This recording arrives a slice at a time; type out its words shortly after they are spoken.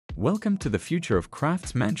Welcome to the future of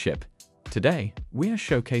craftsmanship. Today, we are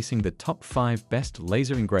showcasing the top 5 best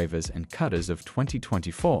laser engravers and cutters of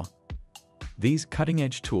 2024. These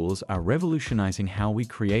cutting-edge tools are revolutionizing how we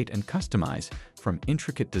create and customize, from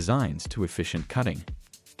intricate designs to efficient cutting.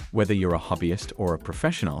 Whether you're a hobbyist or a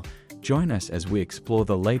professional, join us as we explore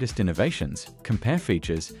the latest innovations, compare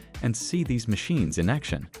features, and see these machines in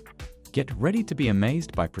action. Get ready to be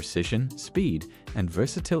amazed by precision, speed, and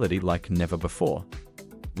versatility like never before.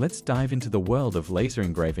 Let's dive into the world of laser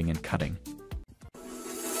engraving and cutting.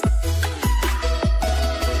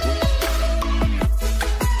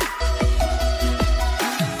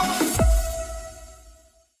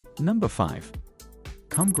 Number 5.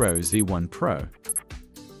 Comgrow Z1 Pro.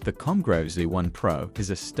 The Comgrow Z1 Pro is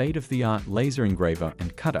a state-of-the-art laser engraver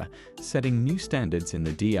and cutter, setting new standards in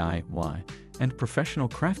the DIY and professional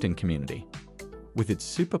crafting community. With its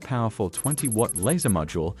super powerful 20-watt laser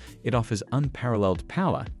module, it offers unparalleled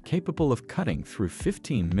power, capable of cutting through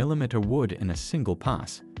 15mm wood in a single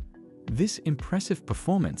pass. This impressive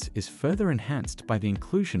performance is further enhanced by the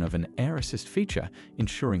inclusion of an air assist feature,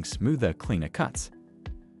 ensuring smoother, cleaner cuts.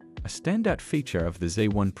 A standout feature of the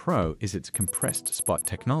Z1 Pro is its compressed spot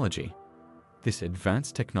technology. This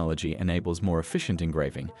advanced technology enables more efficient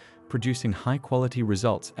engraving, producing high-quality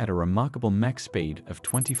results at a remarkable max speed of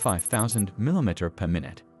 25,000mm per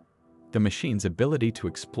minute. The machine's ability to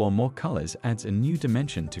explore more colors adds a new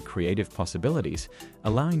dimension to creative possibilities,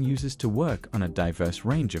 allowing users to work on a diverse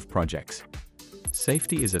range of projects.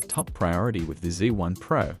 Safety is a top priority with the Z1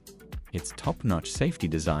 Pro. Its top-notch safety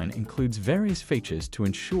design includes various features to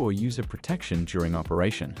ensure user protection during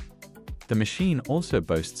operation. The machine also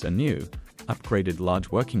boasts a new, upgraded large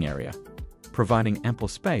working area, providing ample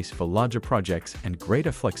space for larger projects and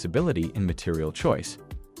greater flexibility in material choice.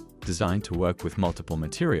 Designed to work with multiple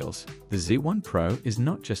materials, the Z1 Pro is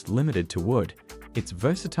not just limited to wood. It's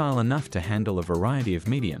versatile enough to handle a variety of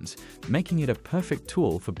mediums, making it a perfect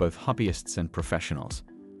tool for both hobbyists and professionals.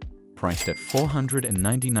 Priced at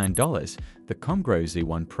 $499, the Comgrow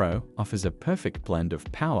Z1 Pro offers a perfect blend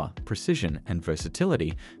of power, precision, and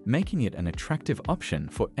versatility, making it an attractive option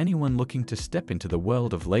for anyone looking to step into the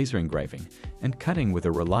world of laser engraving and cutting with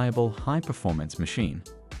a reliable, high-performance machine.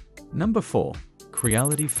 Number 4.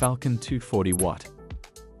 Creality Falcon 240W.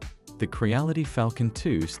 The Creality Falcon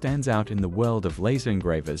 2 stands out in the world of laser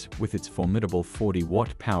engravers with its formidable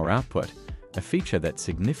 40-watt power output, a feature that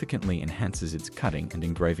significantly enhances its cutting and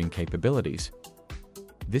engraving capabilities.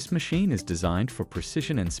 This machine is designed for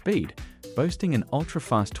precision and speed, boasting an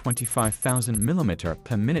ultra-fast 25,000mm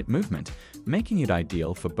per minute movement, making it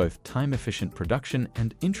ideal for both time-efficient production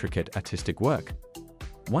and intricate artistic work.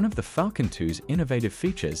 One of the Falcon 2's innovative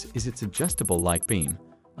features is its adjustable light beam,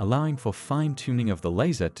 allowing for fine-tuning of the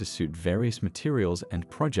laser to suit various materials and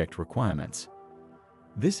project requirements.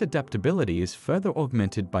 This adaptability is further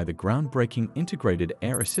augmented by the groundbreaking integrated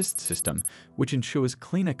air assist system, which ensures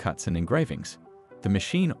cleaner cuts and engravings. The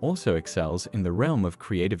machine also excels in the realm of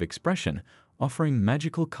creative expression, offering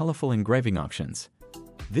magical, colorful engraving options.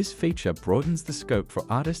 This feature broadens the scope for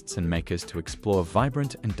artists and makers to explore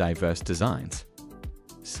vibrant and diverse designs.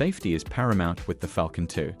 Safety is paramount with the Falcon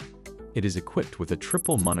 2. It is equipped with a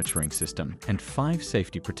triple monitoring system and 5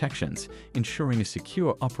 safety protections, ensuring a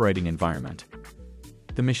secure operating environment.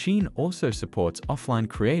 The machine also supports offline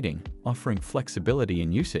creating, offering flexibility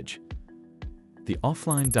in usage. The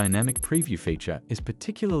offline dynamic preview feature is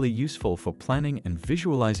particularly useful for planning and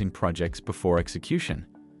visualizing projects before execution.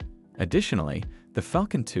 Additionally, the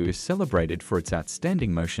Falcon 2 is celebrated for its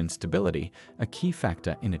outstanding motion stability, a key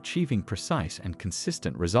factor in achieving precise and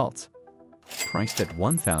consistent results. Priced at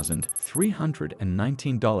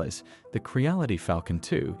 $1,319, the Creality Falcon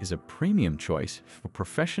 2 is a premium choice for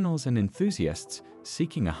professionals and enthusiasts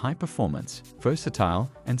seeking a high-performance,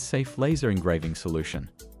 versatile, and safe laser engraving solution.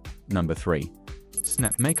 Number 3.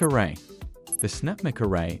 Snapmaker Ray. The Snapmaker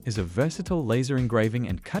Ray is a versatile laser engraving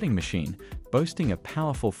and cutting machine boasting a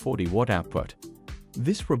powerful 40-watt output.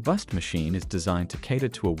 This robust machine is designed to cater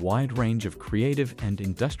to a wide range of creative and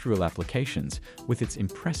industrial applications with its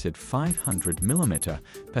impressive 500mm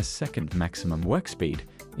per second maximum work speed,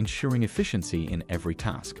 ensuring efficiency in every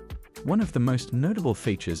task. One of the most notable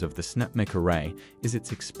features of the Snapmaker Ray is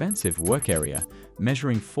its expansive work area,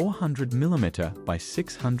 measuring 400mm by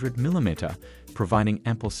 600mm, providing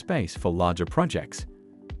ample space for larger projects.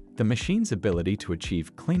 The machine's ability to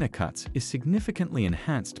achieve cleaner cuts is significantly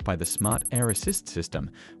enhanced by the Smart Air Assist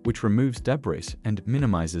system, which removes debris and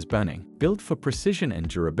minimizes burning. Built for precision and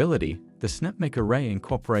durability, the Snapmaker Ray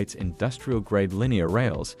incorporates industrial-grade linear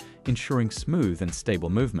rails, ensuring smooth and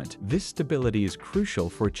stable movement. This stability is crucial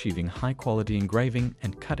for achieving high-quality engraving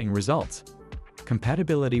and cutting results.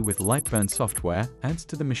 Compatibility with Lightburn software adds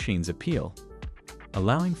to the machine's appeal,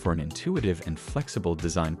 allowing for an intuitive and flexible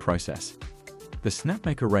design process. The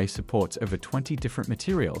Snapmaker Ray supports over 20 different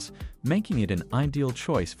materials, making it an ideal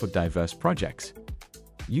choice for diverse projects.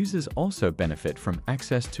 Users also benefit from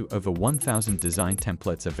access to over 1,000 design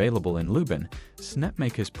templates available in Lubin,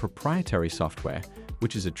 Snapmaker's proprietary software,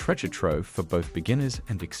 which is a treasure trove for both beginners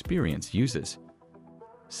and experienced users.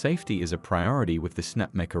 Safety is a priority with the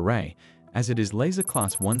Snapmaker Ray, as it is Laser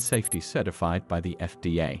Class 1 safety certified by the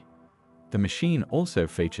FDA. The machine also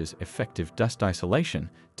features effective dust isolation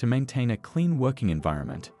to maintain a clean working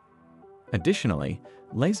environment. Additionally,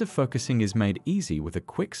 laser focusing is made easy with a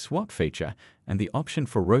quick swap feature, and the option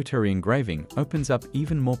for rotary engraving opens up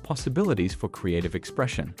even more possibilities for creative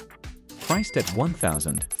expression. Priced at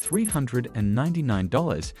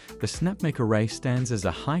 $1,399, the Snapmaker Ray stands as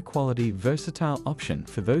a high-quality, versatile option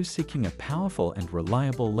for those seeking a powerful and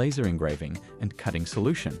reliable laser engraving and cutting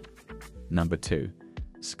solution. Number 2.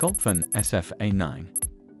 Sculpfun SF-A9.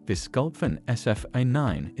 The Sculpfun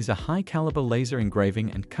SF-A9 is a high-caliber laser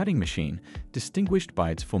engraving and cutting machine distinguished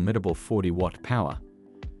by its formidable 40-watt power.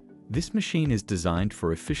 This machine is designed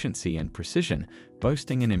for efficiency and precision,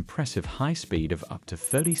 boasting an impressive high speed of up to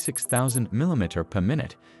 36,000 mm per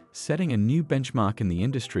minute, setting a new benchmark in the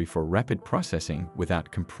industry for rapid processing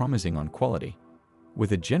without compromising on quality.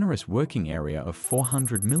 With a generous working area of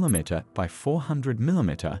 400 mm by 400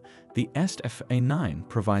 mm, the SF-A9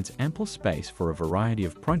 provides ample space for a variety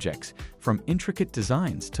of projects, from intricate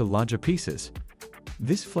designs to larger pieces.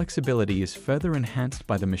 This flexibility is further enhanced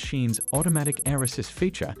by the machine's automatic air assist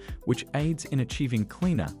feature, which aids in achieving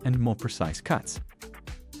cleaner and more precise cuts.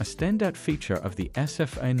 A standout feature of the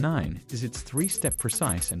SF-A9 is its 3-step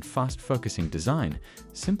precise and fast-focusing design,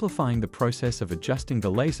 simplifying the process of adjusting the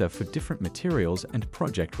laser for different materials and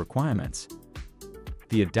project requirements.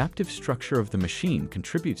 The adaptive structure of the machine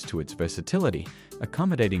contributes to its versatility,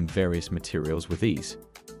 accommodating various materials with ease.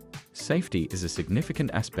 Safety is a significant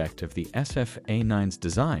aspect of the SF-A9's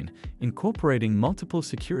design, incorporating multiple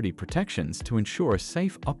security protections to ensure a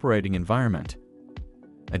safe operating environment.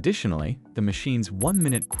 Additionally, the machine's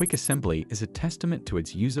 1-minute quick assembly is a testament to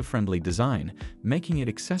its user-friendly design, making it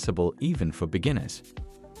accessible even for beginners.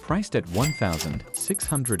 Priced at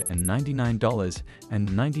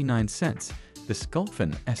 $1,699.99, the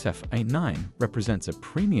Sculpfun SF-A9 represents a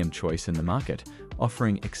premium choice in the market,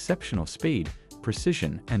 offering exceptional speed,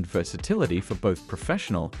 precision, and versatility for both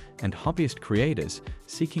professional and hobbyist creators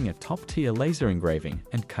seeking a top-tier laser engraving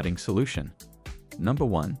and cutting solution. Number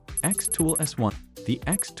 1. xTool S1. The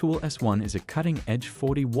xTool S1 is a cutting-edge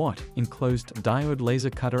 40-watt enclosed diode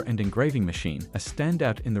laser cutter and engraving machine, a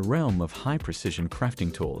standout in the realm of high-precision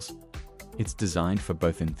crafting tools. It's designed for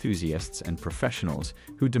both enthusiasts and professionals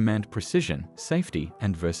who demand precision, safety,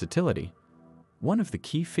 and versatility. One of the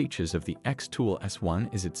key features of the xTool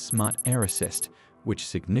S1 is its smart air assist, which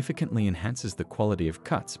significantly enhances the quality of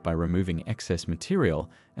cuts by removing excess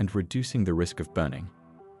material and reducing the risk of burning.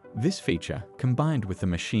 This feature, combined with the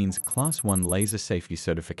machine's Class 1 laser safety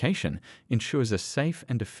certification, ensures a safe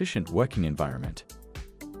and efficient working environment.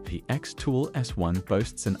 The xTool S1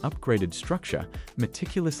 boasts an upgraded structure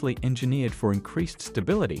meticulously engineered for increased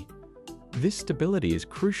stability. This stability is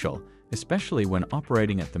crucial, especially when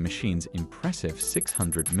operating at the machine's impressive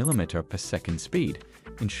 600 mm per second speed,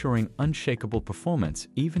 ensuring unshakable performance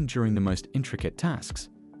even during the most intricate tasks.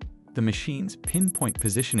 The machine's pinpoint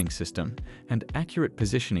positioning system and accurate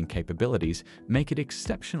positioning capabilities make it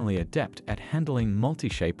exceptionally adept at handling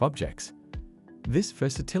multi-shape objects. This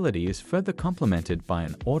versatility is further complemented by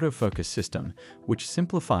an autofocus system, which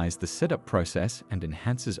simplifies the setup process and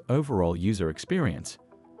enhances overall user experience.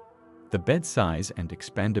 The bed size and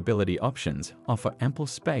expandability options offer ample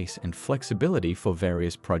space and flexibility for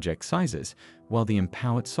various project sizes, while the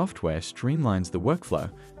empowered software streamlines the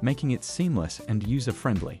workflow, making it seamless and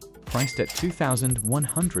user-friendly. Priced at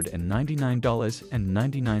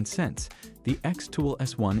 $2,199.99, the xTool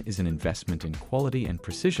S1 is an investment in quality and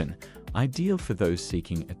precision, ideal for those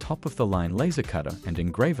seeking a top-of-the-line laser cutter and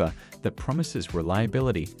engraver that promises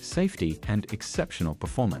reliability, safety, and exceptional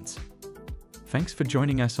performance. Thanks for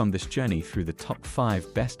joining us on this journey through the top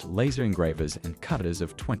 5 best laser engravers and cutters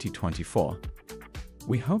of 2024.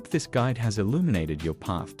 We hope this guide has illuminated your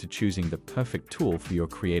path to choosing the perfect tool for your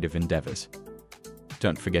creative endeavors.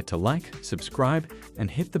 Don't forget to like, subscribe, and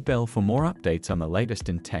hit the bell for more updates on the latest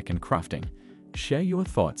in tech and crafting. Share your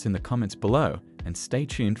thoughts in the comments below, and stay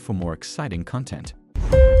tuned for more exciting content.